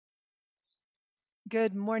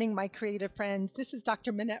Good morning, my creative friends. This is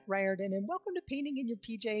Dr. Minette Riordan, and welcome to Painting in Your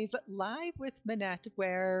PJs Live with Minette,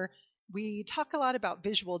 where we talk a lot about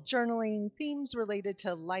visual journaling, themes related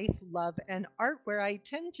to life, love, and art, where I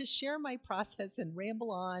tend to share my process and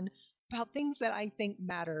ramble on about things that I think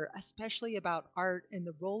matter, especially about art and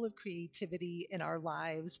the role of creativity in our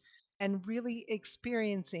lives, and really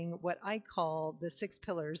experiencing what I call the six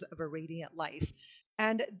pillars of a radiant life.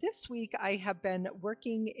 And this week, I have been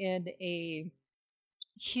working in a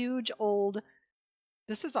huge old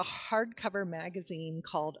this is a hardcover magazine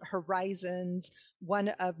called Horizons. One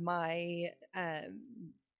of my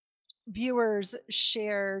viewers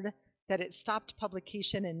shared that it stopped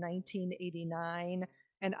publication in 1989,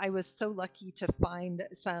 and I was so lucky to find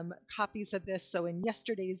some copies of this. So in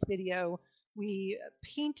yesterday's video, we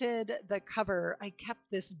painted the cover. I kept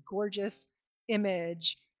this gorgeous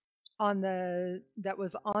image on the that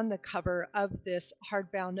was on the cover of this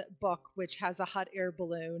hardbound book, which has a hot air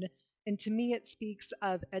balloon. And to me, it speaks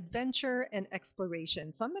of adventure and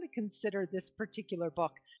exploration. So I'm going to consider this particular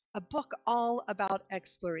book a book all about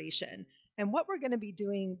exploration. And what we're going to be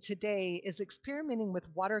doing today is experimenting with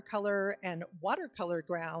watercolor and watercolor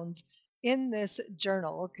grounds in this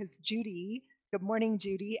journal because Judy, good morning,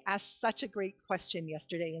 Judy, asked such a great question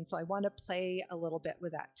yesterday. And so I want to play a little bit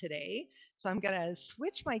with that today. So I'm going to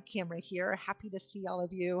switch my camera here. Happy to see all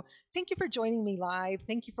of you. Thank you for joining me live.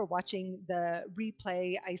 Thank you for watching the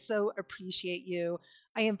replay. I so appreciate you.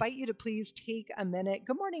 I invite you to please take a minute.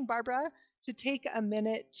 Good morning, Barbara. To take a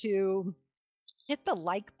minute to hit the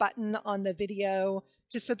like button on the video,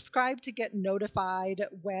 to subscribe to get notified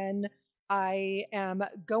when I am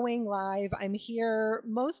going live. I'm here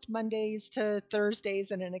most Mondays to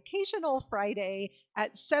Thursdays and an occasional Friday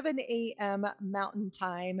at 7 a.m. Mountain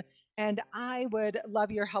Time. And I would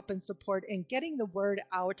love your help and support in getting the word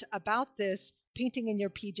out about this Painting in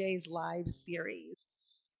Your PJs live series.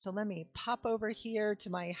 So let me pop over here to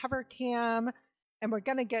my hover cam and we're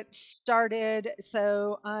going to get started.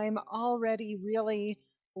 So I'm already really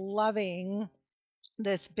loving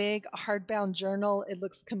this big hardbound journal. It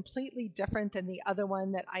looks completely different than the other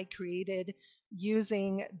one that I created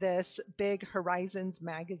using this big Horizons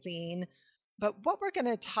magazine. But what we're going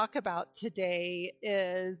to talk about today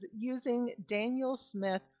is using Daniel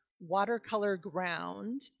Smith watercolor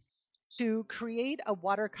ground to create a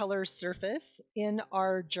watercolor surface in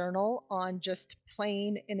our journal on just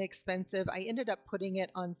plain inexpensive. I ended up putting it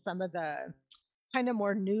on some of the kind of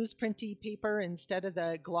more newsprinty paper instead of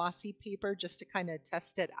the glossy paper just to kind of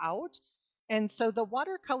test it out. And so the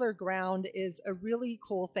watercolor ground is a really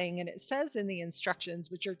cool thing. And it says in the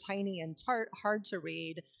instructions, which are tiny and hard to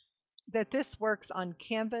read, that this works on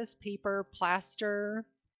canvas, paper, plaster,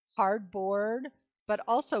 cardboard, but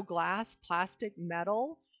also glass, plastic,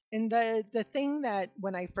 metal. And the thing that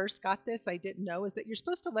when I first got this, I didn't know is that you're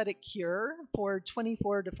supposed to let it cure for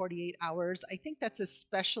 24 to 48 hours. I think that's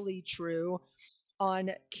especially true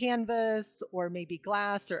on canvas or maybe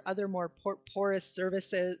glass or other more porous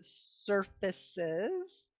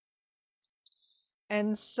surfaces.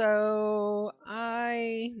 And so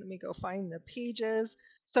let me go find the pages.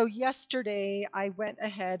 So yesterday I went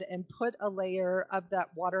ahead and put a layer of that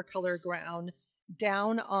watercolor ground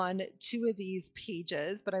down on two of these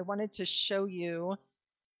pages, but I wanted to show you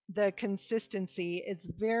the consistency. It's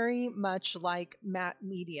very much like matte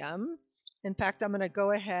medium. In fact, I'm going to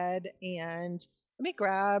go ahead and let me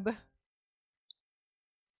grab,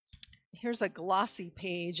 here's a glossy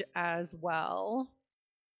page as well,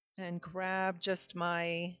 and grab just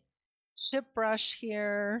my chip brush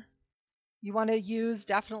here. You want to use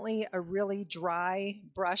definitely a really dry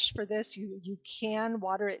brush for this. You can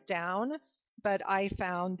water it down, but I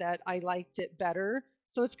found that I liked it better.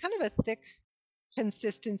 So it's kind of a thick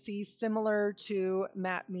consistency similar to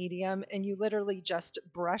matte medium, and you literally just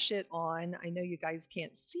brush it on. I know you guys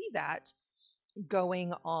can't see that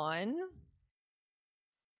going on,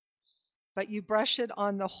 but you brush it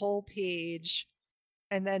on the whole page,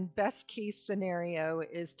 and then best case scenario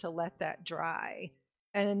is to let that dry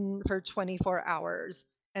and for 24 hours.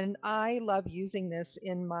 And I love using this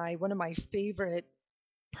in my one of my favorite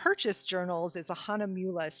purchase journals is a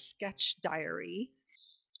Hanamulla sketch diary,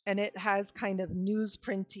 and it has kind of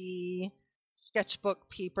newsprinty sketchbook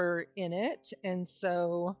paper in it. And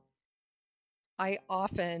so I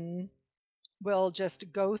often will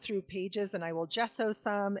just go through pages and I will gesso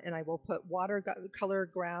some and I will put watercolor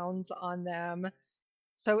grounds on them.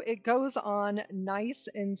 So it goes on nice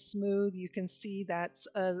and smooth. You can see that's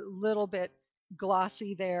a little bit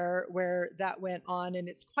glossy there where that went on, and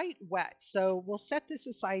it's quite wet. So we'll set this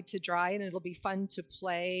aside to dry, and it'll be fun to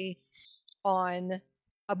play on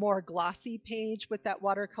a more glossy page with that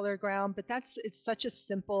watercolor ground, but it's such a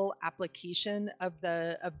simple application of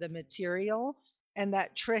the material. And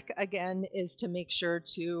that trick again is to make sure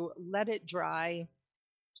to let it dry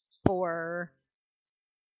for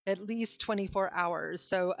at least 24 hours.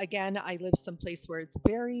 So again, I live someplace where it's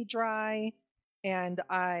very dry and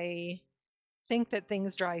I think that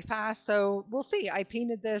things dry fast. So we'll see. I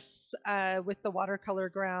painted this with the watercolor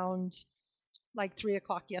ground like 3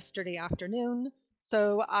 o'clock yesterday afternoon.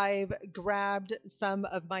 So I've grabbed some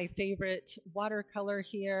of my favorite watercolor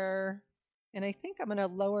here. And I think I'm going to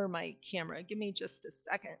lower my camera. Give me just a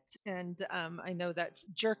second. And I know that's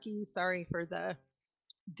jerky. Sorry for the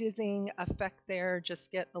dizzying effect there.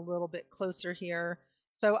 Just get a little bit closer here.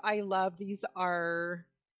 So I love these are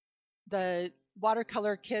the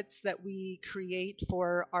watercolor kits that we create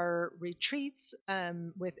for our retreats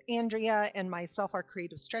with Andrea and myself, our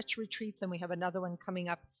creative stretch retreats. And we have another one coming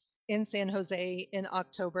up in San Jose in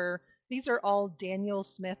October. These are all Daniel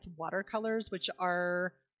Smith watercolors, which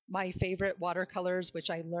are my favorite watercolors, which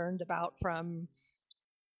I learned about from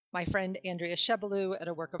my friend Andrea Shebelou at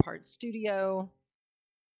a Work of Art studio.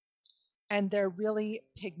 And they're really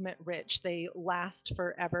pigment rich. They last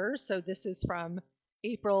forever. So this is from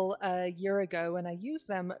April a year ago, and I use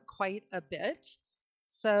them quite a bit.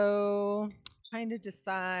 So trying to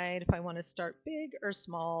decide if I want to start big or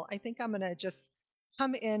small. I think I'm going to just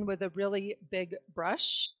come in with a really big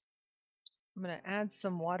brush. I'm going to add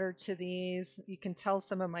some water to these. You can tell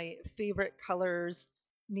some of my favorite colors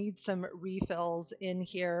need some refills in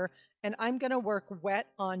here. And I'm going to work wet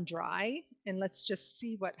on dry, and let's just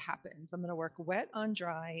see what happens. I'm going to work wet on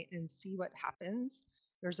dry and see what happens.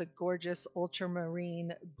 There's a gorgeous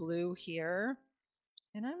ultramarine blue here.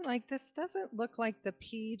 And I'm like, this doesn't look like the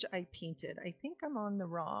page I painted. I think I'm on the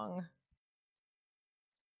wrong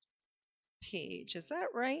page. Is that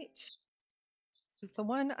right? Because the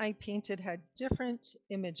one I painted had different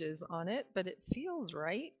images on it, but it feels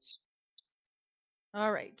right.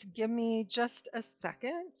 All right, give me just a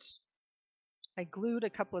second. I glued a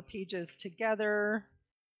couple of pages together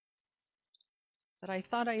that I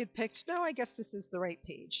thought I had picked. No, I guess this is the right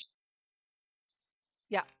page.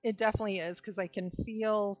 Yeah, it definitely is because I can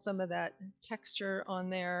feel some of that texture on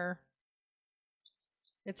there.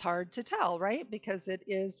 It's hard to tell, right? Because it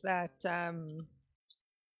is that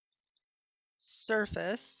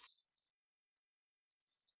surface.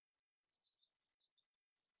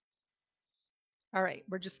 All right,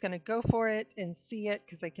 we're just going to go for it and see it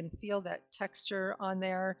because I can feel that texture on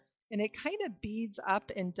there. And it kind of beads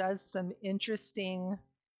up and does some interesting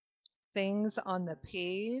things on the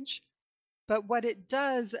page. But what it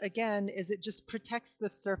does, again, is it just protects the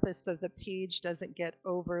surface so the page doesn't get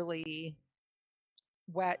overly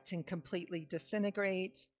wet and completely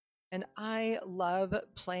disintegrate. And I love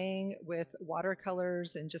playing with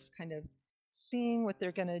watercolors and just kind of seeing what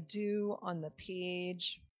they're going to do on the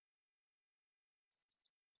page.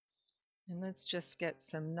 And let's just get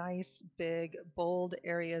some nice, big, bold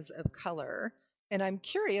areas of color. And I'm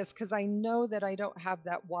curious because I know that I don't have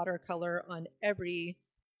that watercolor on every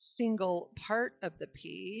single part of the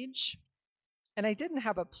page. And I didn't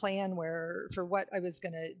have a plan for what I was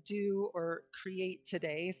going to do or create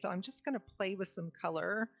today. So I'm just going to play with some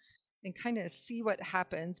color and kind of see what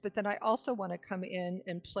happens. But then I also want to come in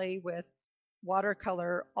and play with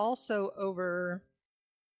watercolor also over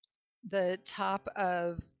the top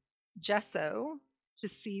of gesso to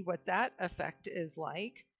see what that effect is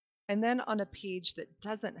like. And then on a page that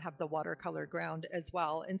doesn't have the watercolor ground as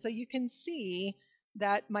well. And so you can see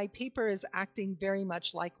that my paper is acting very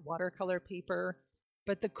much like watercolor paper.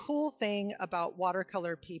 But the cool thing about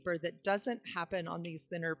watercolor paper that doesn't happen on these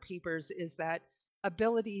thinner papers is that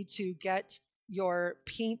ability to get your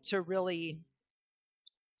paint to really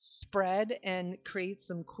spread and create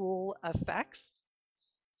some cool effects.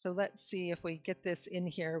 So let's see if we get this in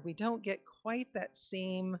here. We don't get quite that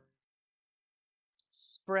same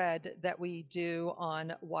spread that we do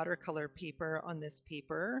on watercolor paper on this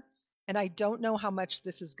paper. And I don't know how much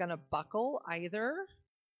this is going to buckle either.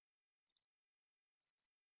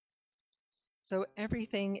 So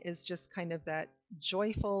everything is just kind of that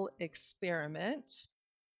joyful experiment.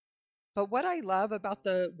 But what I love about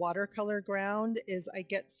the watercolor ground is I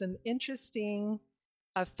get some interesting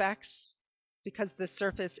effects because the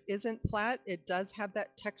surface isn't flat. It does have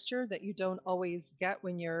that texture that you don't always get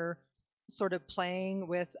when you're sort of playing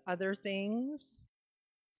with other things.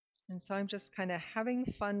 And so I'm just kind of having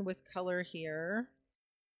fun with color here.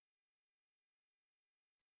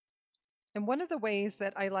 And one of the ways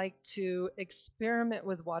that I like to experiment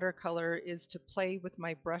with watercolor is to play with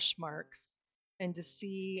my brush marks and to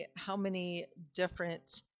see how many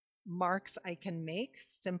different marks I can make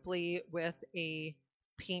simply with a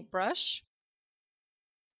paintbrush.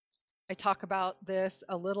 I talk about this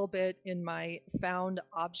a little bit in my found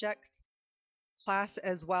object class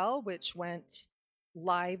as well, which went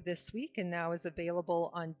live this week and now is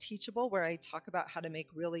available on Teachable, where I talk about how to make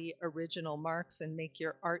really original marks and make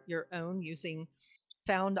your art your own using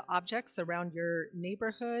found objects around your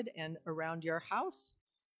neighborhood and around your house.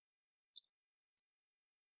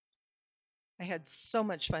 I had so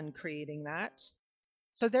much fun creating that.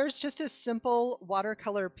 So there's just a simple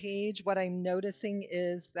watercolor page. What I'm noticing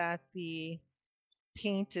is that the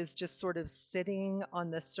paint is just sort of sitting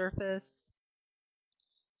on the surface.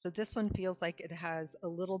 So this one feels like it has a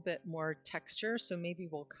little bit more texture. So maybe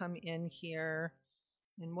we'll come in here,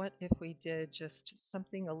 and what if we did just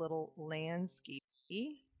something a little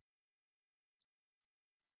landscapey?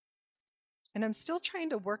 And I'm still trying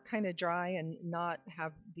to work kind of dry and not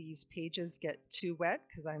have these pages get too wet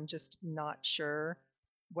because I'm just not sure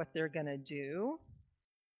what they're going to do.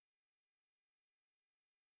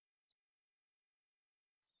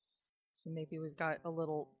 So maybe we've got a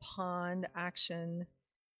little pond action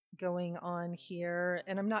going on here.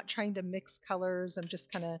 And I'm not trying to mix colors. I'm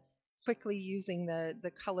just kind of quickly using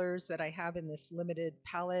the colors that I have in this limited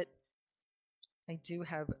palette. I do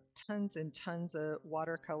have tons and tons of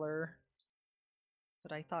watercolor,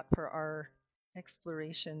 but I thought for our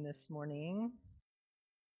exploration this morning,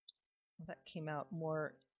 well, that came out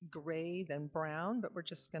more gray than brown, but we're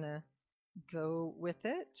just going to go with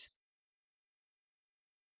it.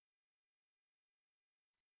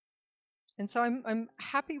 And so I'm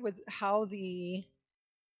happy with how the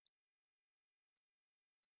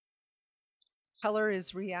color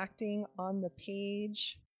is reacting on the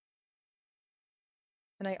page.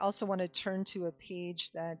 And I also want to turn to a page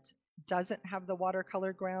that doesn't have the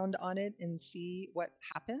watercolor ground on it and see what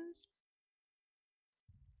happens.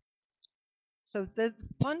 So the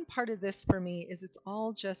fun part of this for me is it's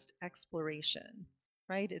all just exploration,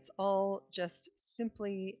 right? It's all just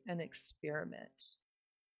simply an experiment.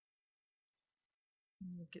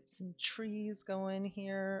 We'll get some trees going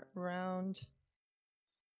here around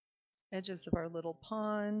edges of our little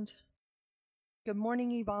pond. Good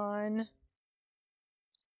morning, Yvonne.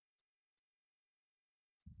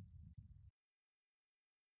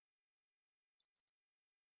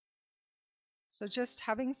 So just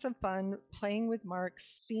having some fun, playing with marks,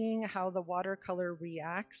 seeing how the watercolor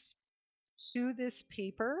reacts to this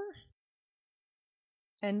paper,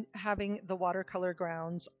 and having the watercolor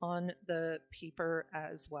grounds on the paper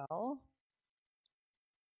as well.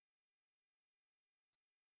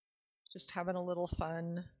 Just having a little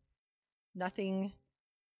fun. Nothing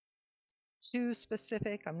too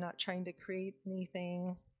specific. I'm not trying to create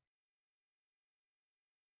anything.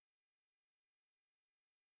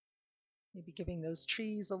 Maybe giving those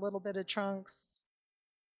trees a little bit of trunks.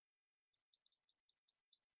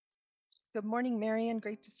 Good morning, Marion.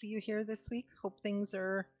 Great to see you here this week. Hope things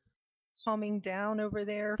are calming down over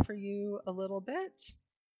there for you a little bit.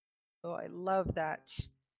 Oh, I love that.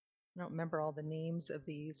 I don't remember all the names of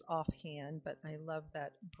these offhand, but I love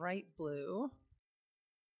that bright blue.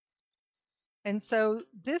 And so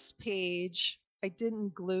this page, I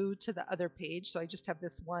didn't glue to the other page, so I just have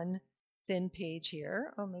this one thin page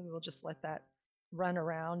here. Oh, maybe we'll just let that run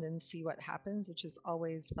around and see what happens, which is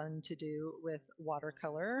always fun to do with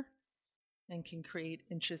watercolor and can create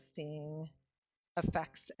interesting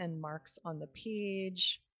effects and marks on the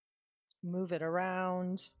page. Move it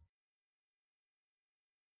around.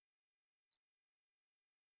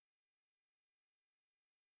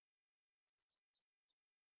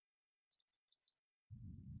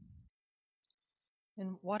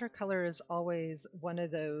 And watercolor is always one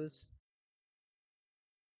of those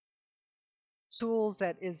tools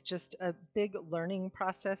that is just a big learning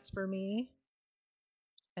process for me.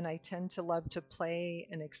 And I tend to love to play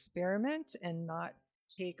and experiment and not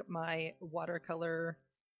take my watercolor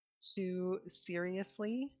too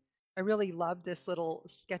seriously. I really love this little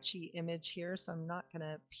sketchy image here, so I'm not going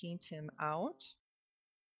to paint him out.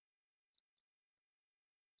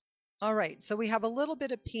 All right, so we have a little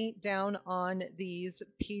bit of paint down on these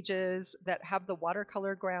pages that have the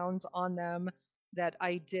watercolor grounds on them that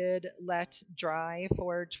I did let dry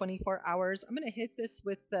for 24 hours. I'm going to hit this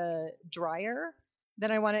with the dryer.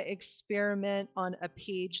 Then I want to experiment on a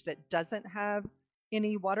page that doesn't have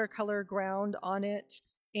any watercolor ground on it.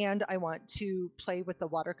 And I want to play with the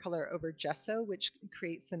watercolor over gesso, which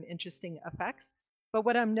creates some interesting effects. But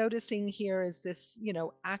what I'm noticing here is this,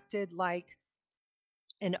 acted like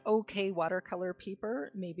an okay watercolor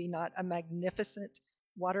paper, maybe not a magnificent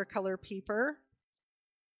watercolor paper.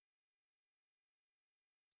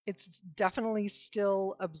 It's definitely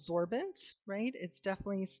still absorbent, right? It's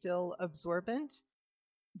definitely still absorbent.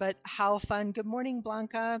 But how fun, good morning,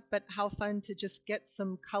 Blanca, but how fun to just get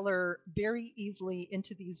some color very easily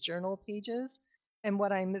into these journal pages. And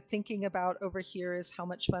what I'm thinking about over here is how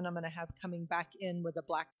much fun I'm going to have coming back in with a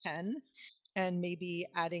black pen and maybe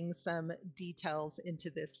adding some details into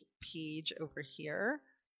this page over here.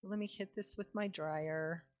 Let me hit this with my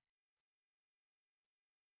dryer.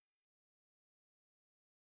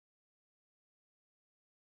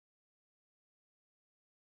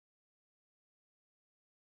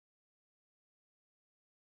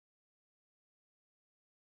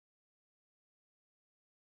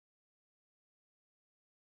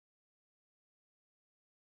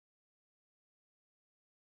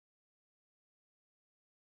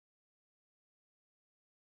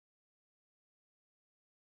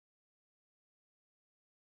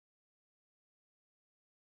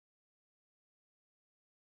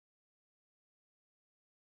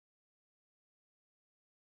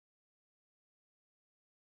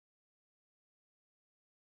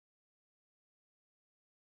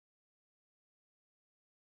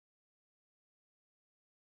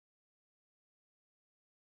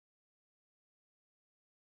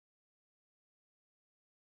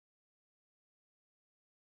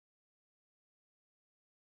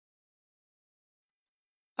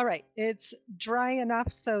 All right, it's dry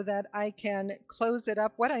enough so that I can close it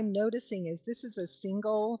up. What I'm noticing is this is a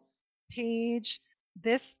single page.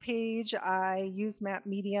 This page, I used matte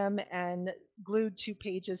medium and glued two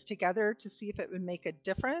pages together to see if it would make a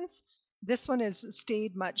difference. This one has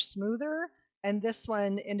stayed much smoother, and this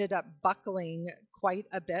one ended up buckling quite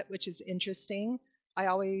a bit, which is interesting. I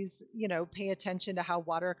always, pay attention to how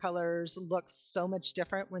watercolors look so much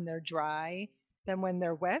different when they're dry than when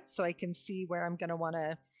they're wet, so I can see where I'm going to want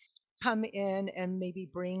to come in and maybe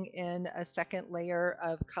bring in a second layer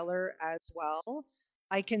of color as well.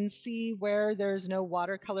 I can see where there's no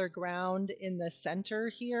watercolor ground in the center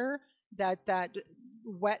here, that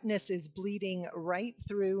wetness is bleeding right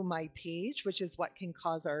through my page, which is what can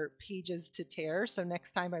cause our pages to tear. So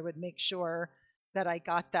next time I would make sure that I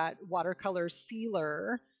got that watercolor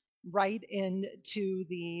sealer right into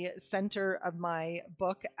the center of my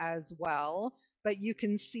book as well. But you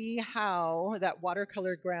can see how that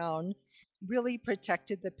watercolor ground really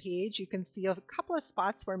protected the page. You can see a couple of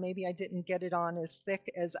spots where maybe I didn't get it on as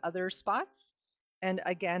thick as other spots. And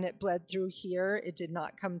again, it bled through here. It did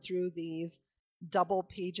not come through these double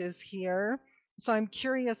pages here. So I'm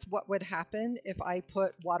curious what would happen if I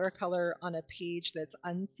put watercolor on a page that's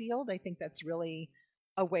unsealed. I think that's really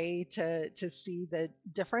a way to see the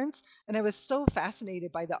difference. And I was so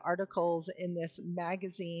fascinated by the articles in this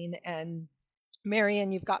magazine. And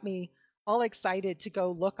Marion, you've got me all excited to go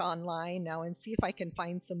look online now and see if I can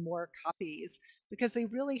find some more copies because they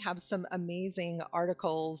really have some amazing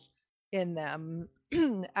articles in them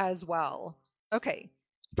as well. Okay,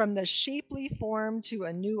 from the shapely form to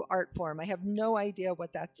a new art form. I have no idea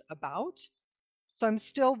what that's about. So I'm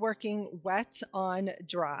still working wet on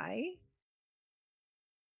dry.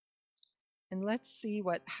 And let's see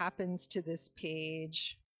what happens to this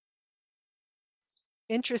page.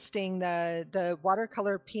 Interesting, the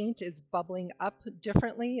watercolor paint is bubbling up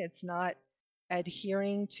differently. It's not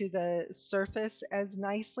adhering to the surface as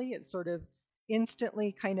nicely. It's sort of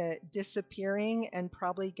instantly kind of disappearing and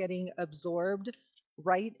probably getting absorbed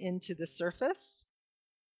right into the surface.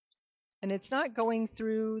 And it's not going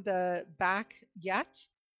through the back yet,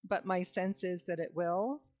 but my sense is that it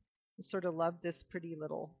will. I sort of love this pretty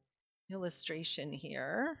little illustration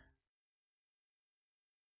here.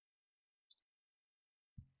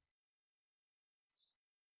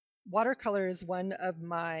 Watercolor is one of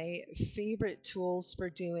my favorite tools for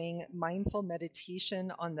doing mindful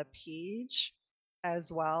meditation on the page as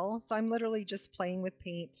well. So I'm literally just playing with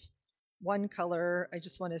paint, one color. I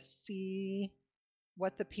just want to see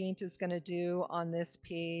what the paint is going to do on this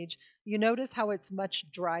page. You notice how it's much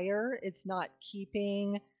drier. It's not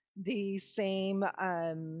keeping the same,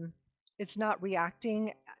 it's not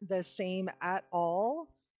reacting the same at all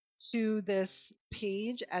to this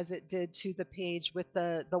page as it did to the page with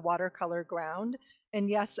the watercolor ground. And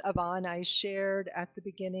yes, Yvonne, I shared at the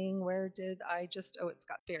beginning, where did I just, oh, it's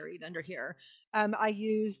got buried under here. I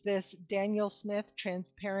use this Daniel Smith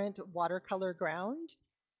transparent watercolor ground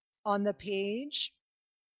on the page.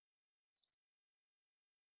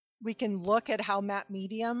 We can look at how matte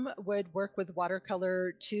medium would work with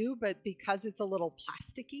watercolor too, but because it's a little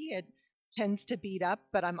plasticky, it tends to bead up.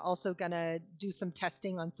 But I'm also going to do some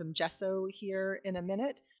testing on some gesso here in a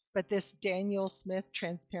minute. But this Daniel Smith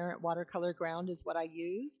transparent watercolor ground is what I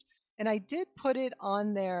used. And I did put it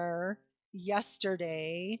on there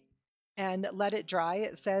yesterday and let it dry.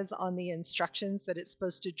 It says on the instructions that it's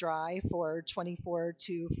supposed to dry for 24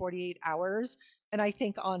 to 48 hours. And I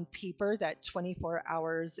think on paper that 24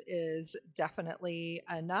 hours is definitely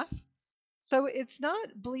enough. So it's not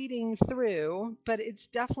bleeding through, but it's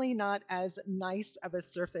definitely not as nice of a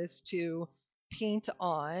surface to paint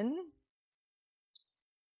on.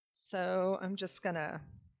 So I'm just gonna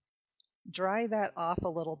dry that off a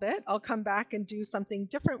little bit. I'll come back and do something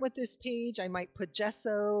different with this page. I might put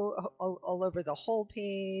gesso all over the whole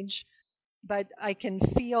page, but I can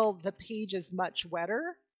feel the page is much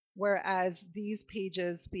wetter, whereas these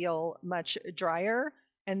pages feel much drier,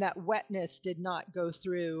 and that wetness did not go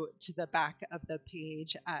through to the back of the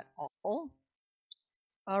page at all.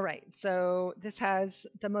 All right, so this has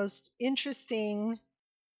the most interesting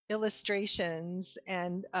illustrations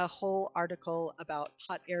and a whole article about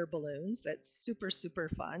hot air balloons. That's super, super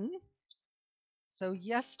fun. So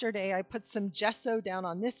yesterday I put some gesso down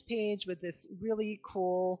on this page with this really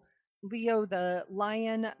cool Leo the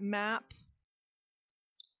Lion map.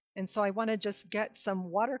 And so I want to just get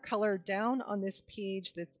some watercolor down on this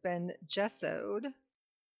page that's been gessoed.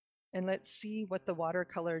 And let's see what the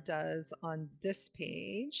watercolor does on this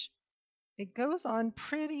page. It goes on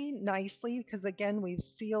pretty nicely because again, we've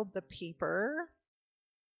sealed the paper.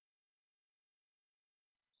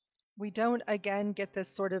 We don't again get this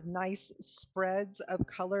sort of nice spreads of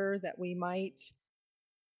color that we might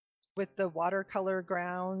with the watercolor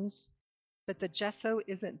grounds, but the gesso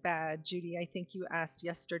isn't bad. Judy, I think you asked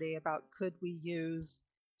yesterday about could we use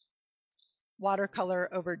watercolor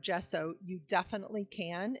over gesso. You definitely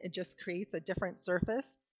can. It just creates a different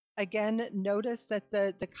surface. Again, notice that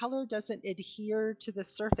the color doesn't adhere to the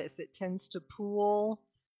surface. It tends to pool,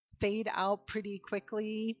 fade out pretty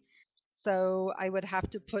quickly. So I would have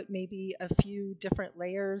to put maybe a few different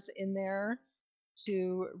layers in there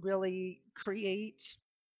to really create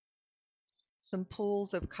some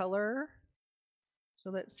pools of color.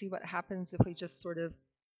 So let's see what happens if we just sort of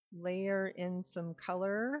layer in some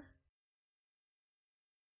color.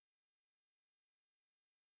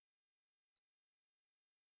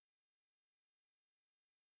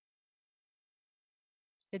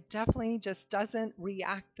 It definitely just doesn't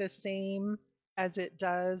react the same as it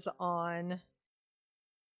does on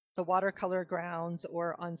the watercolor grounds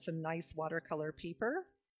or on some nice watercolor paper.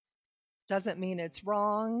 Doesn't mean it's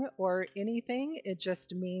wrong or anything. It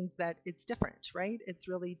just means that it's different, right? It's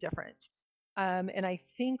really different. And I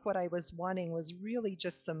think what I was wanting was really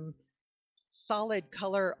just some solid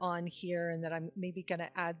color on here, and that I'm maybe going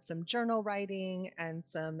to add some journal writing and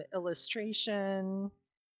some illustration.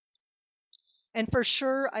 And for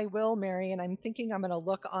sure I will, Mary, and I'm thinking I'm going to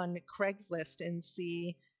look on Craigslist and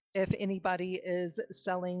see if anybody is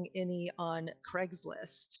selling any on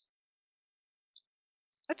Craigslist.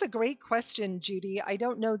 That's a great question, Judy. I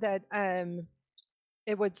don't know that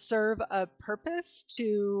it would serve a purpose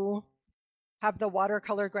to have the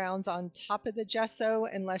watercolor grounds on top of the gesso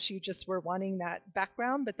unless you just were wanting that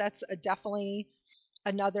background, but that's definitely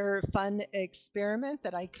another fun experiment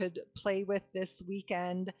that I could play with this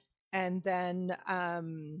weekend and then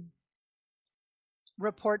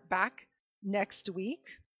report back next week.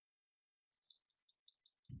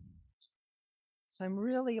 So I'm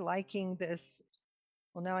really liking this.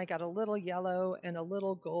 Well, now I got a little yellow and a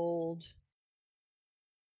little gold.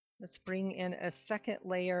 Let's bring in a second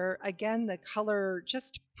layer. Again, the color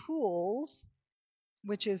just pools,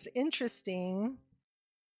 which is interesting.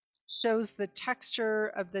 Shows the texture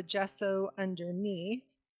of the gesso underneath.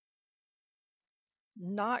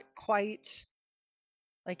 Not quite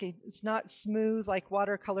like it's not smooth like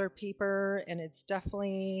watercolor paper, and it's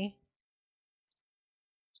definitely,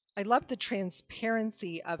 I love the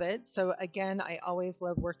transparency of it. So again, I always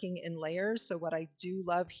love working in layers. So what I do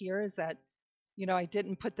love here is that, you know, I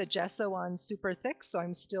didn't put the gesso on super thick, so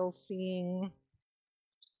I'm still seeing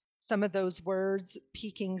some of those words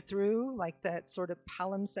peeking through, like that sort of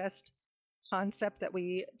palimpsest concept that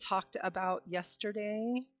we talked about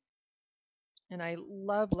yesterday. And I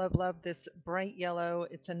love, love, love this bright yellow.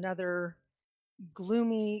 It's another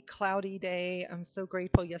gloomy, cloudy day. I'm so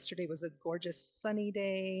grateful. Yesterday was a gorgeous sunny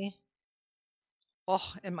day.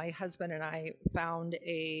 Oh, and my husband and I found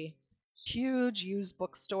a huge used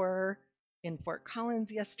bookstore in Fort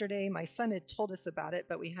Collins yesterday. My son had told us about it,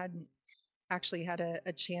 but we hadn't actually had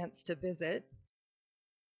a chance to visit.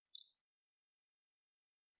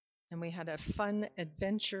 And we had a fun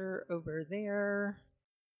adventure over there.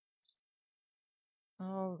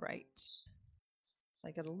 All right. So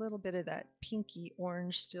I got a little bit of that pinky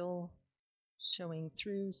orange still showing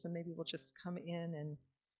through. So maybe we'll just come in and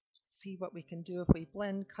see what we can do if we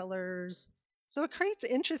blend colors. So it creates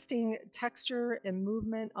interesting texture and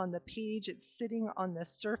movement on the page. It's sitting on the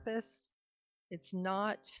surface. It's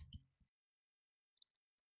not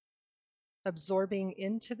absorbing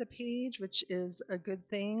into the page, which is a good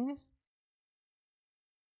thing.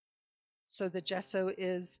 So the gesso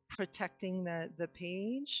is protecting the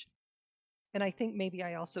page. And I think maybe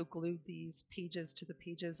I also glued these pages to the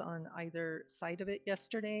pages on either side of it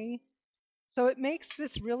yesterday. So it makes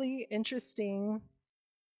this really interesting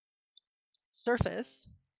surface.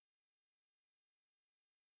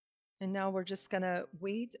 And now we're just going to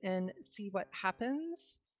wait and see what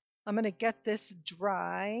happens. I'm going to get this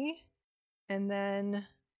dry, and then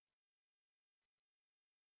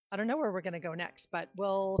I don't know where we're going to go next, but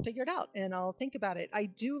we'll figure it out and I'll think about it. I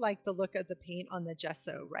do like the look of the paint on the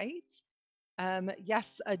gesso, right?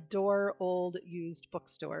 Yes, adore old used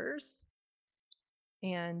bookstores.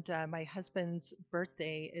 And my husband's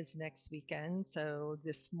birthday is next weekend. So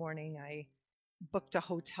this morning I booked a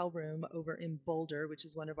hotel room over in Boulder, which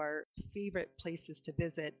is one of our favorite places to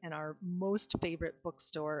visit, and our most favorite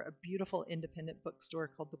bookstore, a beautiful independent bookstore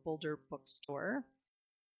called the Boulder Bookstore.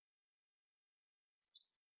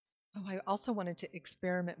 Oh, I also wanted to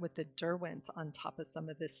experiment with the Derwents on top of some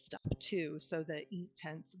of this stuff too. So the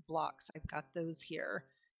Inktense blocks, I've got those here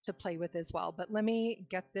to play with as well. But let me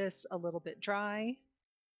get this a little bit dry.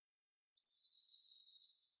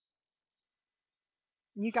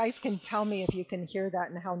 You guys can tell me if you can hear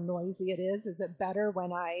that and how noisy it is. Is it better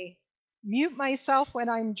when I mute myself when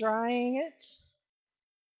I'm drying it?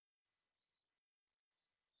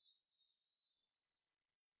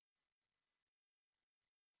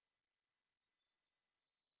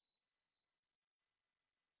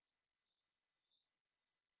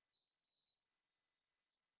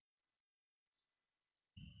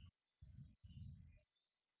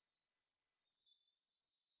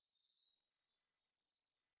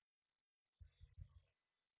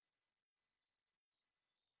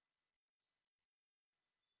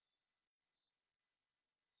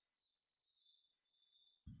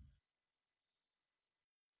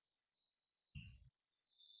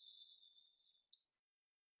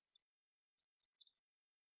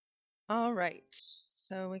 All right,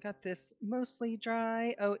 so we got this mostly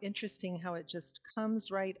dry. Oh, interesting how it just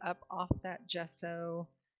comes right up off that gesso.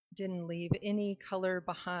 Didn't leave any color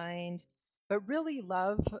behind, but really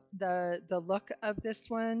love the look of this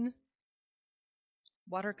one.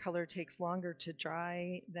 Watercolor takes longer to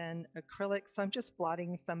dry than acrylic, so I'm just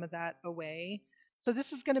blotting some of that away. So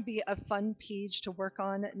this is going to be a fun page to work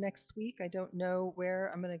on next week. I don't know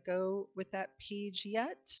where I'm going to go with that page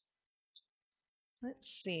yet. Let's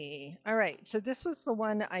see. All right, so this was the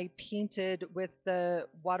one I painted with the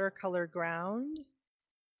watercolor ground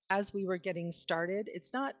as we were getting started.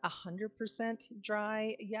 It's not 100%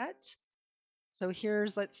 dry yet. So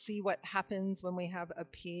let's see what happens when we have a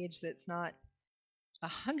page that's not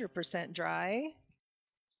 100% dry.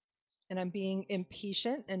 And I'm being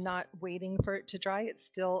impatient and not waiting for it to dry. It's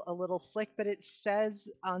still a little slick, but it says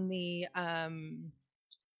on the,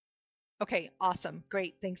 okay, awesome.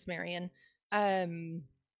 Great. Thanks, Marion.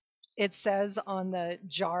 It says on the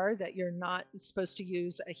jar that you're not supposed to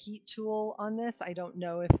use a heat tool on this. I don't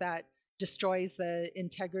know if that destroys the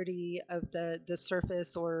integrity of the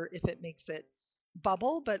surface or if it makes it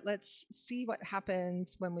bubble, but let's see what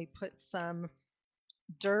happens when we put some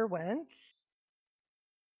Derwents.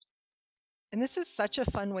 And this is such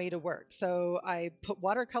a fun way to work. So I put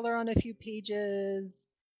watercolor on a few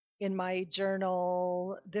pages in my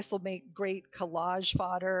journal. This will make great collage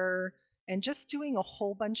fodder. And just doing a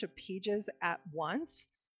whole bunch of pages at once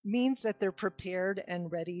means that they're prepared and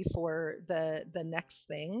ready for the next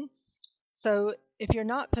thing. So if you're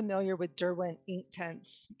not familiar with Derwent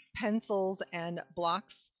Inktense pencils and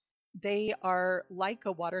blocks, they are like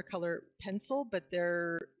a watercolor pencil, but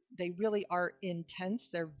they really are intense.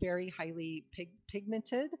 They're very highly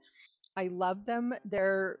pigmented. I love them.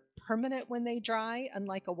 They're permanent when they dry,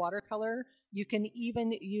 unlike a watercolor. You can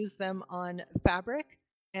even use them on fabric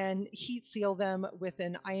and heat seal them with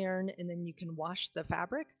an iron, and then you can wash the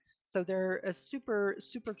fabric. So they're a super,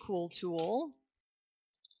 super cool tool.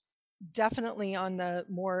 Definitely on the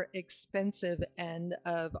more expensive end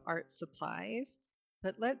of art supplies.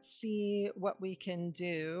 But let's see what we can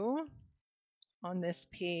do on this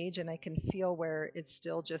page, and I can feel where it's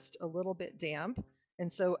still just a little bit damp. And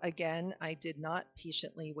so again, I did not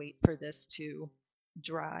patiently wait for this to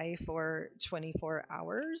dry for 24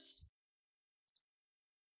 hours.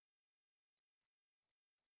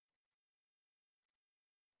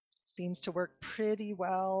 Seems to work pretty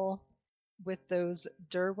well with those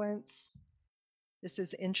Derwents. This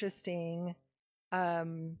is interesting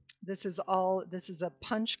This is a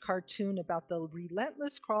punch cartoon about the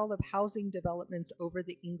relentless crawl of housing developments over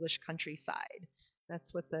the English countryside.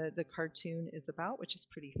 That's what the cartoon is about, which is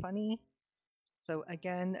pretty funny. So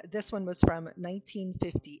again, this one was from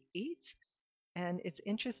 1958, and it's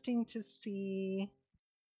interesting to see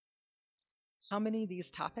how many of these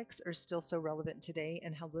topics are still so relevant today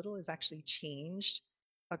and how little has actually changed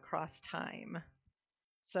across time.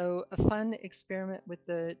 So a fun experiment with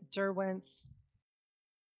the Derwents.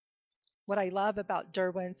 What I love about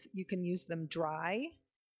Derwents, you can use them dry.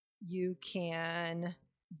 You can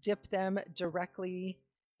dip them directly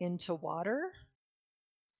into water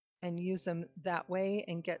and use them that way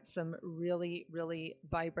and get some really, really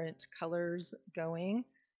vibrant colors going.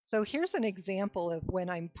 So here's an example of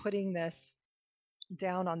when I'm putting this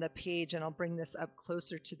down on the page, and I'll bring this up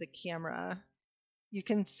closer to the camera. You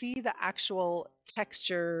can see the actual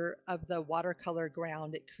texture of the watercolor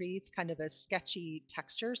ground. It creates kind of a sketchy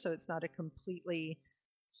texture, so it's not a completely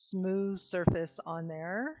smooth surface on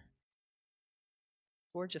there.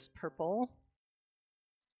 Gorgeous purple.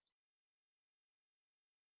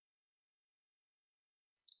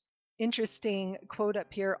 Interesting quote up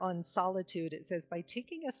here on solitude. It says, by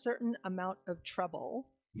taking a certain amount of trouble,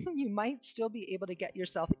 you might still be able to get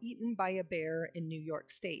yourself eaten by a bear in New York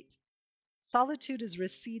State. Solitude is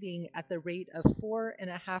receding at the rate of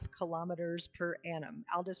 4.5 kilometers per annum.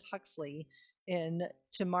 Aldous Huxley in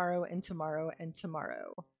Tomorrow and Tomorrow and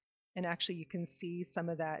Tomorrow. And actually you can see some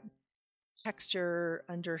of that texture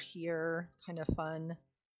under here, kind of fun.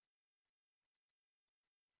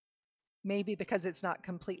 Maybe because it's not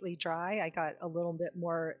completely dry, I got a little bit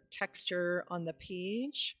more texture on the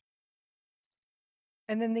page.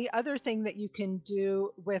 And then the other thing that you can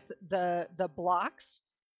do with the blocks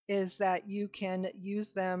is that you can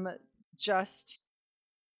use them just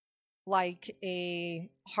like a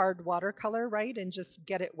hard watercolor, right? And just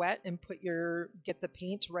get it wet and get the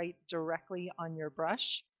paint right directly on your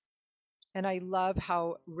brush. And I love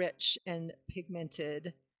how rich and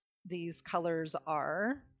pigmented these colors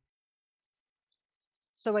are.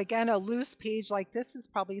 So again, a loose page like this is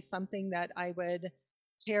probably something that I would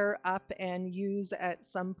tear up and use at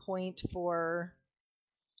some point for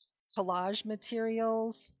collage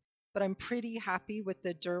materials. But I'm pretty happy with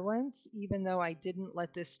the Derwents, even though I didn't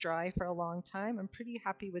let this dry for a long time. I'm pretty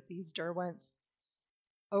happy with these Derwents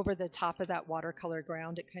over the top of that watercolor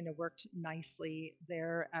ground. It kind of worked nicely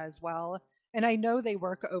there as well. And I know they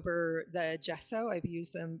work over the gesso. I've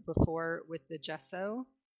used them before with the gesso.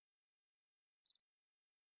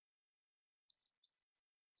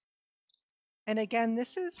 And again,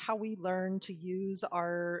 this is how we learn to use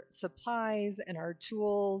our supplies and our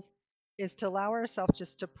tools, is to allow ourselves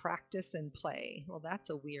just to practice and play. Well,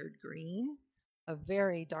 that's a weird green, a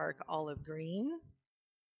very dark olive green.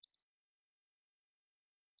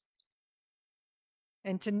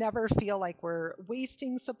 And to never feel like we're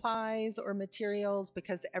wasting supplies or materials,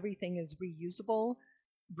 because everything is reusable,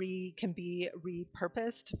 can be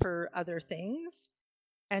repurposed for other things.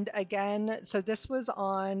 And again, so this was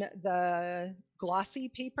on the glossy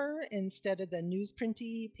paper instead of the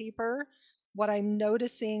newsprinty paper. What I'm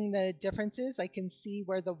noticing the difference is I can see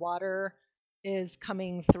where the water is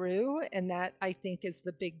coming through, and that I think is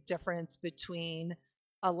the big difference between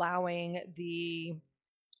allowing the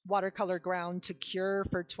watercolor ground to cure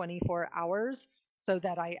for 24 hours so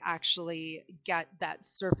that I actually get that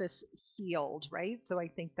surface sealed, right? So I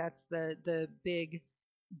think that's the big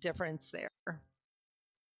difference there.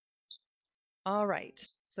 All right,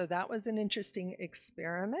 so that was an interesting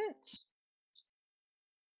experiment.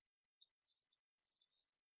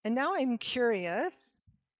 And now I'm curious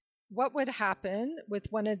what would happen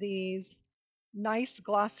with one of these nice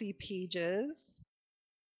glossy pages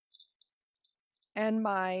and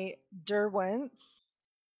my Derwents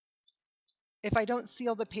if I don't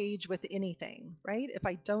seal the page with anything, right? If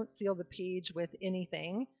I don't seal the page with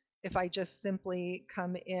anything, if I just simply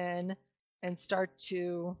come in and start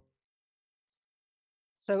to,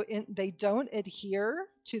 they don't adhere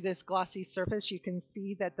to this glossy surface. You can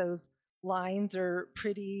see that those lines are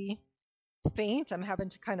pretty faint. I'm having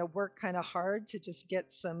to kind of work kind of hard to just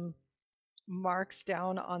get some marks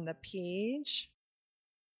down on the page.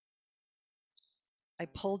 I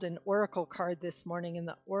pulled an oracle card this morning, and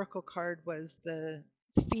the oracle card was the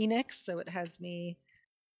Phoenix, so it has me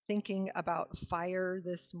thinking about fire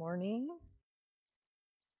this morning.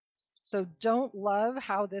 So don't love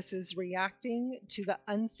how this is reacting to the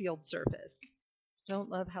unsealed surface. Don't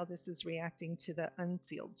love how this is reacting to the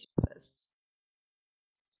unsealed surface.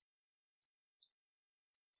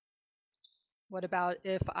 What about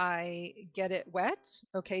if I get it wet?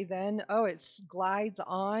 Okay, then, oh, it glides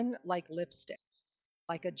on like lipstick.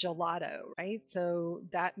 like a gelato, right? So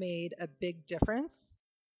that made a big difference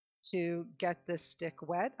to get this stick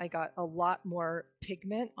wet. I got a lot more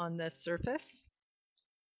pigment on the surface.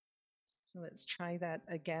 So let's try that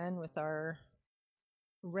again with our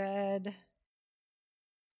red.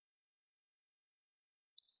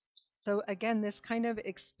 So again, this kind of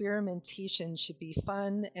experimentation should be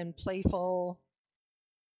fun and playful.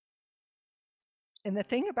 And the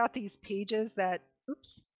thing about these pages that,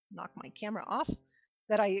 oops, knock my camera off,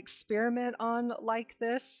 that I experiment on like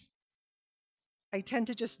this, I tend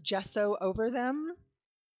to just gesso over them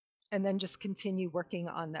and then just continue working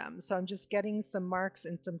on them. So I'm just getting some marks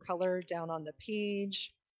and some color down on the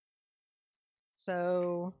page.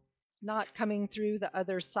 So not coming through the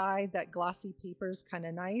other side. That glossy paper is kind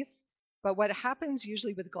of nice. But what happens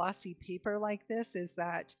usually with glossy paper like this is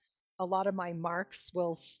that a lot of my marks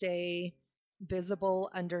will stay visible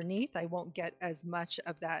underneath. I won't get as much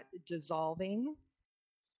of that dissolving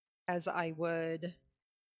as I would.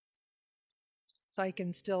 So I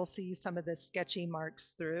can still see some of the sketchy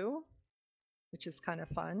marks through, which is kind of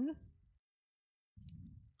fun.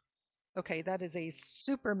 Okay, that is a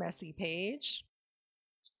super messy page.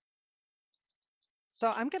 So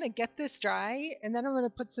I'm going to get this dry and then I'm going to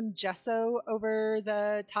put some gesso over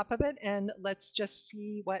the top of it and let's just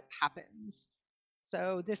see what happens.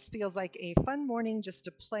 So this feels like a fun morning just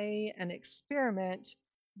to play and experiment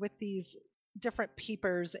with these different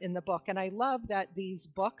papers in the book. And I love that these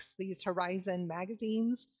books, these Horizon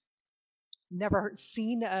magazines, never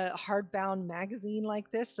seen a hardbound magazine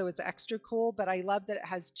like this, so it's extra cool. But I love that it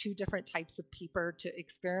has two different types of paper to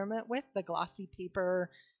experiment with, the glossy paper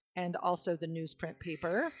and also the newsprint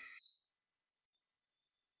paper.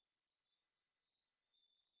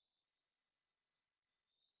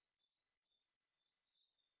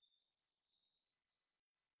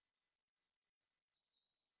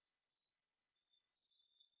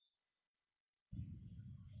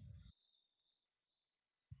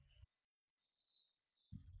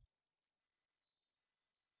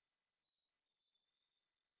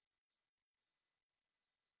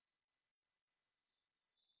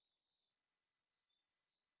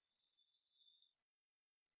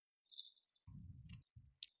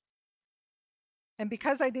 And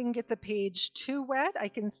because I didn't get the page too wet, I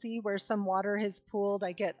can see where some water has pooled.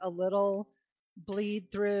 I get a little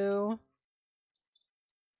bleed through.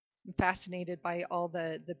 I'm fascinated by all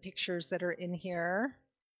the pictures that are in here.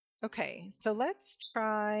 Okay, so let's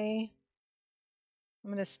try.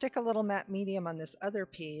 I'm going to stick a little matte medium on this other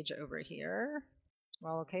page over here.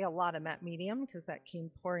 Well, okay, a lot of matte medium because that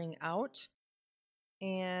came pouring out.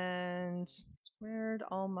 And where'd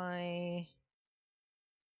all my,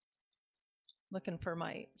 looking for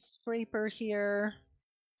my scraper here.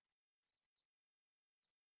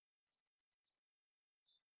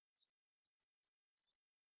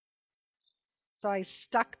 So I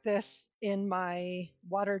stuck this in my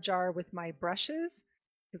water jar with my brushes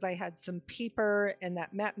because I had some paper and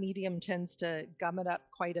that matte medium tends to gum it up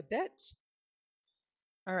quite a bit.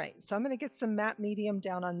 All right, so I'm going to get some matte medium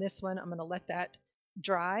down on this one. I'm going to let that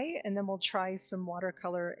dry and then we'll try some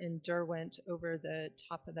watercolor in Derwent over the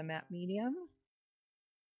top of the matte medium.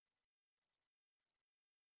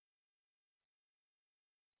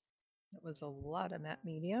 That was a lot of matte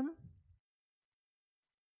medium.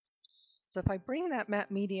 So if I bring that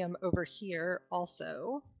matte medium over here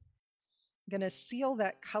also, I'm going to seal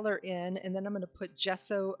that color in and then I'm going to put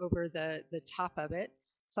gesso over the top of it.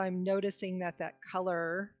 So I'm noticing that that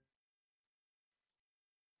color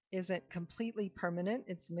isn't completely permanent.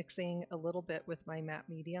 It's mixing a little bit with my matte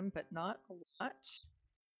medium, but not a lot.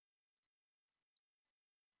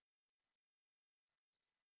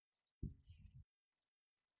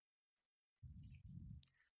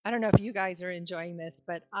 I don't know if you guys are enjoying this,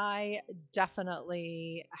 but I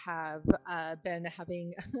definitely have been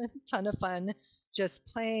having a ton of fun just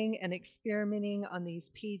playing and experimenting on these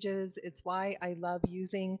pages. It's why I love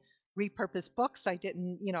using repurposed books. I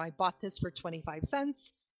didn't, I bought this for 25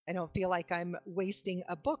 cents. I don't feel like I'm wasting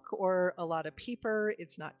a book or a lot of paper.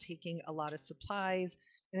 It's not taking a lot of supplies.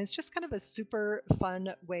 And it's just kind of a super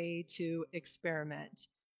fun way to experiment.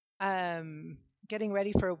 Um, Getting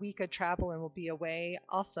ready for a week of travel and we'll be away.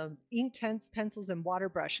 Also, ink tents, pencils, and water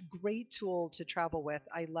brush. Great tool to travel with.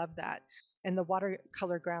 I love that. And the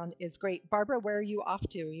watercolor ground is great. Barbara, where are you off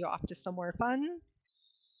to? Are you off to somewhere fun?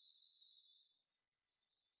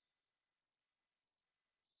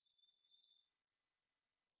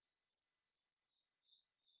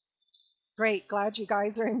 Great. Glad you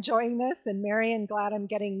guys are enjoying this. And Marion, glad I'm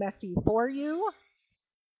getting messy for you.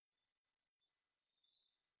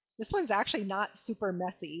 This one's actually not super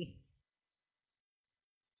messy.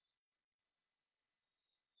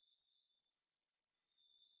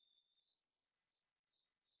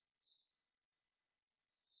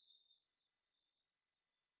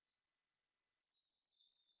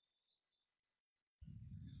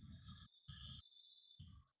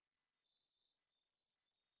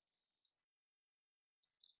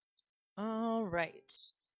 right.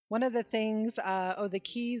 One of the things, the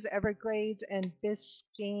Keys, Everglades, and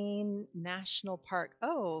Biscayne National Park.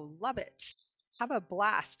 Oh, love it. Have a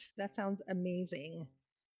blast. That sounds amazing.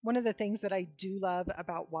 One of the things that I do love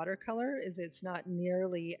about watercolor is it's not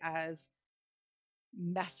nearly as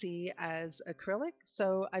messy as acrylic.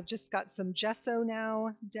 So I've just got some gesso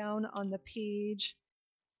now down on the page.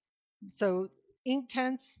 So ink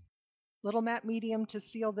tense, little matte medium to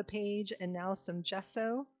seal the page, and now some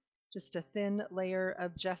gesso, just a thin layer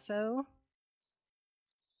of gesso.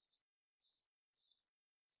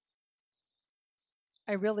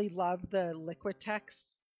 I really love the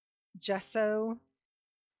Liquitex gesso.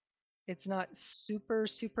 It's not super,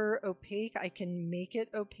 super opaque. I can make it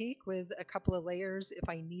opaque with a couple of layers if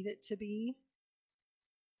I need it to be.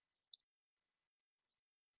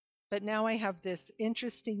 But now I have this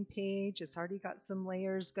interesting page. It's already got some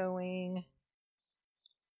layers going.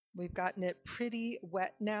 We've gotten it pretty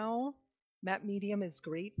wet now. Matte medium is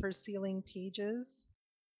great for sealing pages.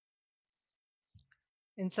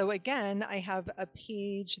 And so again, I have a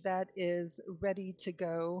page that is ready to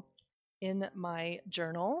go in my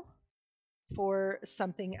journal for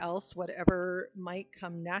something else, whatever might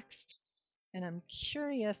come next. And I'm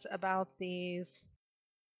curious about these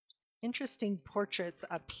interesting portraits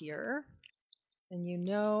up here. And you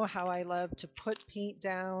know how I love to put paint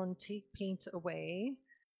down, take paint away.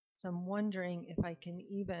 So I'm wondering if I can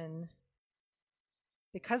even,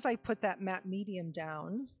 because I put that matte medium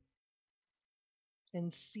down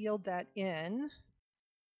and sealed that in,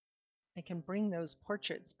 I can bring those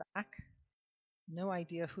portraits back. No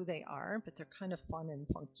idea who they are, but they're kind of fun and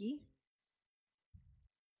funky.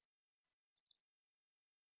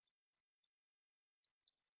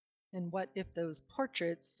 And what if those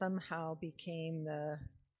portraits somehow became the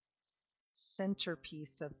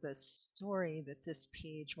centerpiece of the story that this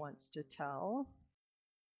page wants to tell?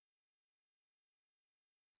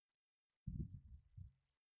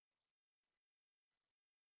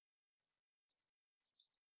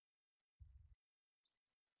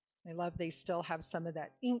 I love they still have some of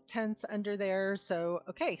that ink tense under there. So,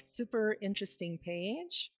 okay, super interesting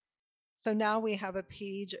page. So now we have a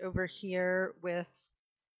page over here with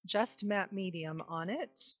just matte medium on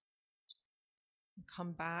it.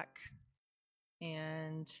 Come back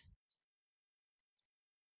and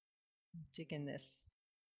dig in this.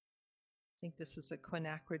 I think this was a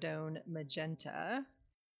quinacridone magenta.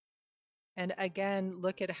 And again,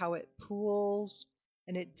 look at how it pools.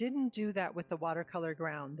 And it didn't do that with the watercolor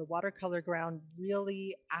ground. The watercolor ground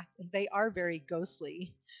really, they are very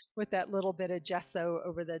ghostly with that little bit of gesso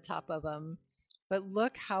over the top of them. But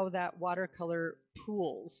look how that watercolor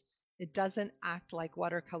pools. It doesn't act like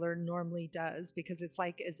watercolor normally does because it's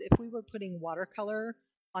like as if we were putting watercolor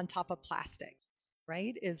on top of plastic,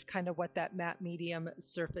 right? Is kind of what that matte medium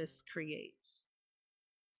surface creates.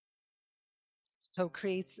 So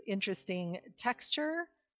creates interesting texture,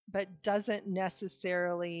 but doesn't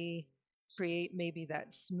necessarily create maybe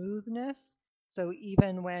that smoothness. So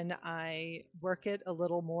even when I work it a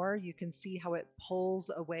little more, you can see how it pulls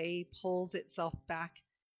away, pulls itself back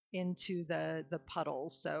into the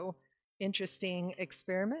puddles. So interesting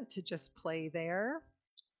experiment to just play there.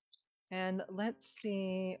 And let's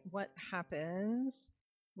see what happens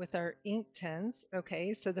with our ink tints.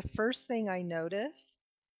 Okay, so the first thing I notice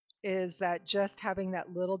is that just having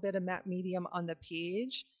that little bit of matte medium on the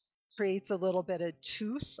page creates a little bit of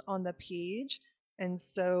tooth on the page. And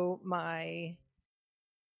so my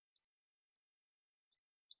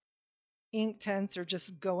ink tints are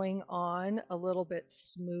just going on a little bit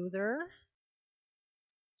smoother.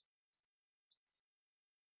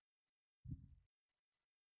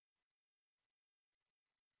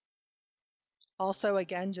 Also,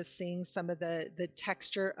 again, just seeing some of the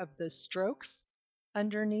texture of the strokes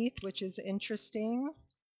underneath, which is interesting.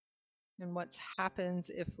 And what happens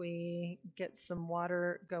if we get some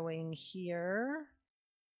water going here?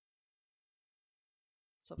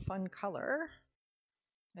 It's a fun color.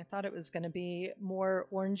 I thought it was going to be more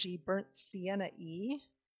orangey burnt sienna-y.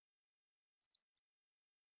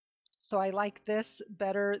 So I like this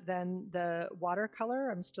better than the watercolor.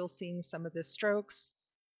 I'm still seeing some of the strokes.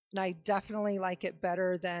 And I definitely like it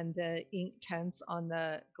better than the ink tints on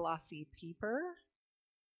the glossy paper.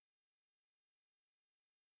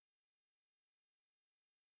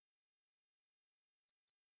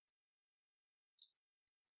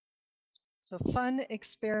 So fun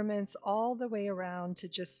experiments all the way around to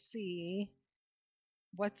just see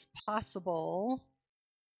what's possible.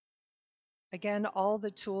 Again, all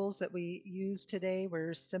the tools that we used today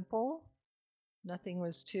were simple. Nothing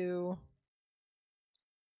was too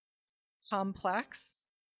complex.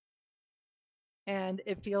 And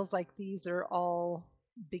it feels like these are all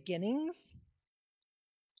beginnings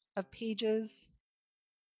of pages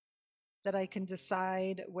that I can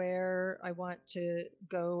decide where I want to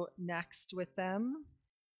go next with them.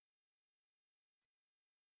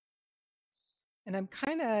 And I'm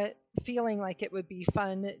kind of feeling like it would be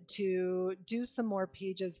fun to do some more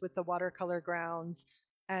pages with the watercolor grounds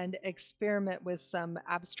and experiment with some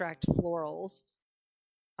abstract florals.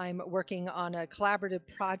 I'm working on a collaborative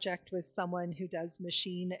project with someone who does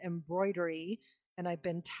machine embroidery, and I've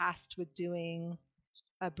been tasked with doing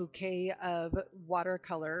a bouquet of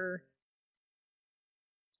watercolor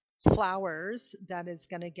flowers that is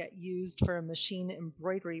going to get used for a machine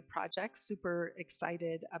embroidery project. Super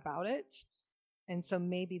excited about it. And so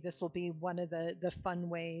maybe this will be one of the fun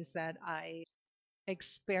ways that I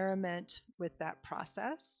experiment with that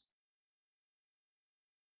process.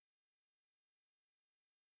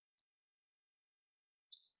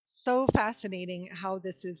 So fascinating how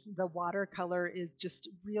this is the watercolor is just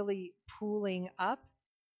really pooling up.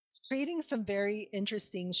 It's creating some very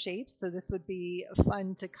interesting shapes. So this would be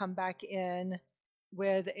fun to come back in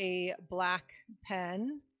with a black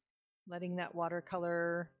pen, letting that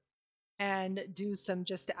watercolor and do some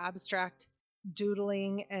just abstract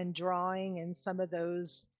doodling and drawing in some of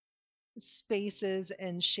those spaces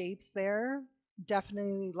and shapes there.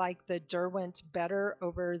 Definitely like the Derwent better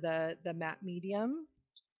over the matte medium.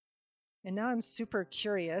 And now I'm super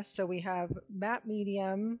curious. So we have matte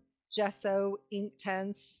medium, gesso,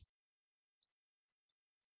 Inktense.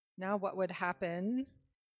 Now what would happen?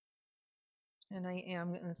 And I am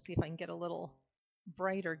going to see if I can get a little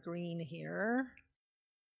brighter green here.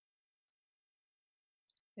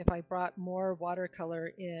 If I brought more watercolor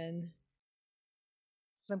in,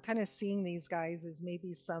 so I'm kind of seeing these guys as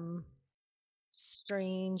maybe some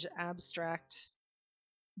strange abstract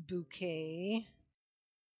bouquet.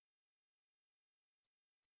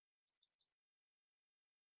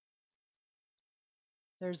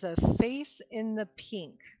 There's a face in the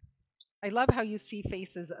pink. I love how you see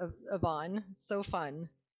faces of Yvonne. So fun.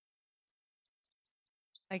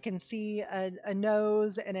 I can see a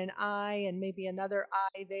nose and an eye and maybe another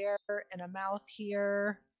eye there and a mouth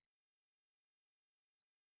here.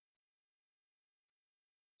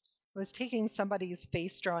 I was taking somebody's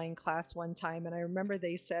face drawing class one time, and I remember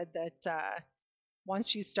they said that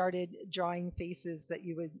once you started drawing faces, that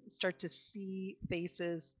you would start to see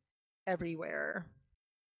faces everywhere.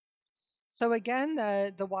 So again,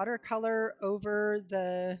 the watercolor over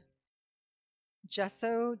the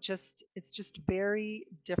gesso just it's just very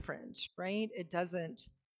different, right? It doesn't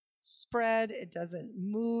spread, it doesn't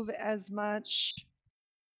move as much.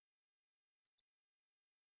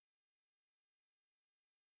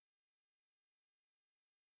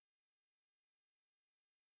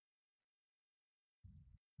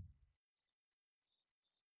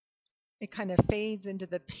 It kind of fades into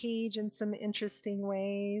the page in some interesting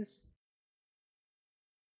ways.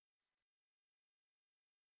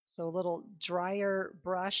 So a little drier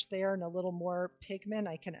brush there and a little more pigment.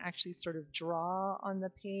 I can actually sort of draw on the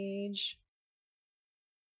page.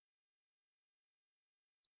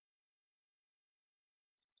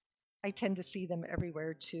 I tend to see them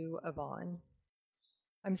everywhere too, Yvonne.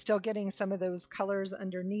 I'm still getting some of those colors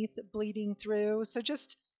underneath bleeding through. So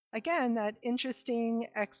just, again, that interesting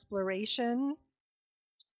exploration,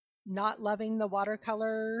 not loving the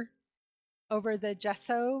watercolor over the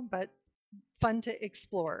gesso, but fun to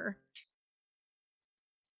explore.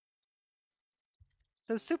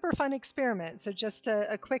 So super fun experiment. So just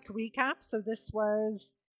a quick recap. So this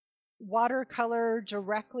was watercolor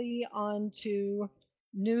directly onto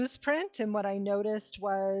newsprint. And what I noticed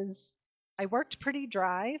was I worked pretty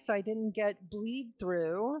dry, so I didn't get bleed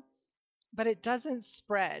through, but it doesn't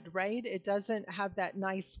spread, right? It doesn't have that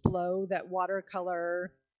nice flow that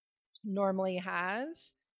watercolor normally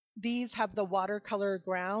has. These have the watercolor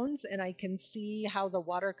grounds, and I can see how the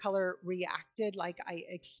watercolor reacted like I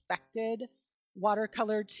expected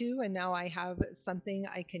watercolor to, and now I have something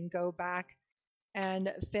I can go back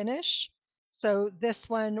and finish. So this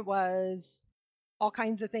one was all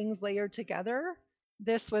kinds of things layered together.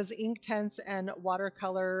 This was Inktense and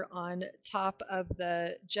watercolor on top of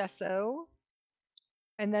the gesso.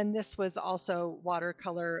 And then this was also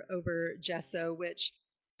watercolor over gesso, which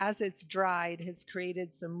as it's dried has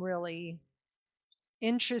created some really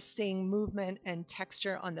interesting movement and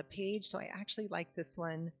texture on the page. So I actually like this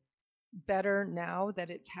one better now that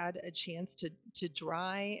it's had a chance to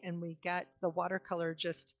dry and we get the watercolor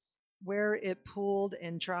just where it pooled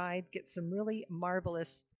and dried, get some really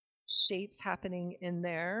marvelous shapes happening in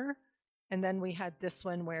there. And then we had this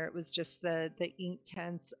one where it was just the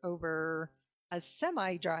Inktense over a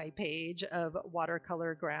semi-dry page of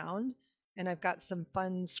watercolor ground, and I've got some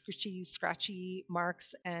fun scritchy, scratchy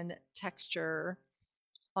marks and texture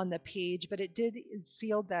on the page, but it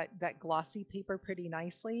sealed that glossy paper pretty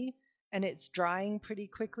nicely, and it's drying pretty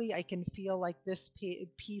quickly. I can feel like this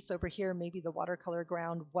piece over here, maybe the watercolor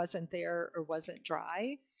ground wasn't there or wasn't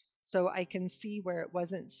dry. So I can see where it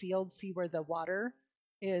wasn't sealed, see where the water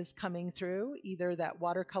is coming through. Either that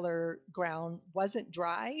watercolor ground wasn't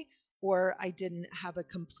dry or I didn't have a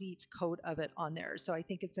complete coat of it on there. So I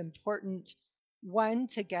think it's important, one,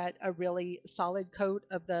 to get a really solid coat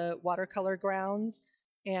of the watercolor grounds,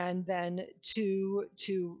 and then two,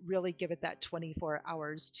 to really give it that 24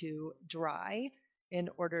 hours to dry in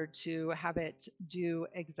order to have it do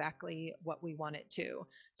exactly what we want it to.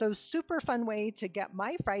 So super fun way to get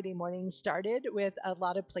my Friday morning started with a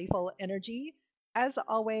lot of playful energy. As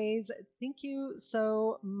always, thank you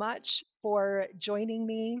so much for joining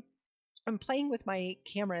me. I'm playing with my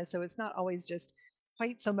camera, so it's not always just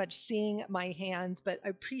quite so much seeing my hands, but I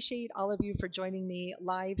appreciate all of you for joining me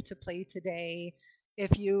live to play today.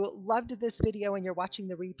 If you loved this video and you're watching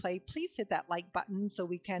the replay, please hit that like button so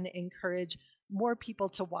we can encourage more people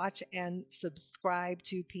to watch and subscribe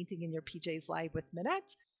to Painting in Your PJs Live with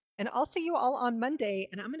Minette. And I'll see you all on Monday,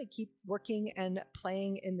 and I'm going to keep working and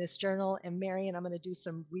playing in this journal. And Mary and I'm going to do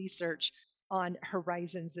some research on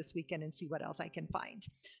horizons this weekend and see what else I can find.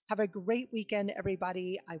 Have a great weekend,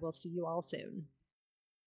 everybody. I will see you all soon.